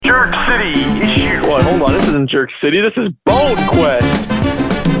isn't Jerk City. This is Bone Quest.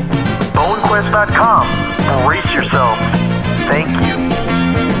 BoneQuest.com. Brace yourself. Thank you.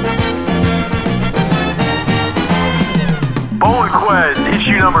 Bone Quest,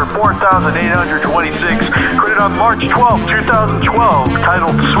 issue number 4826, printed on March 12, 2012,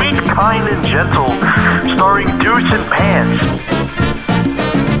 titled Sweet, Kind, and Gentle, starring Deuce and Pants.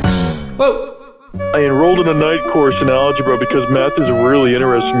 Whoa! I enrolled in a night course in algebra because math is really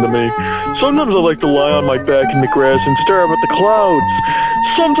interesting to me. Sometimes I like to lie on my back in the grass and stare up at the clouds.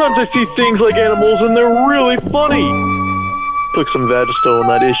 Sometimes I see things like animals and they're really funny. Took some Vagisil in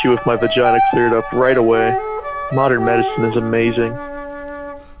that issue if my vagina cleared up right away. Modern medicine is amazing.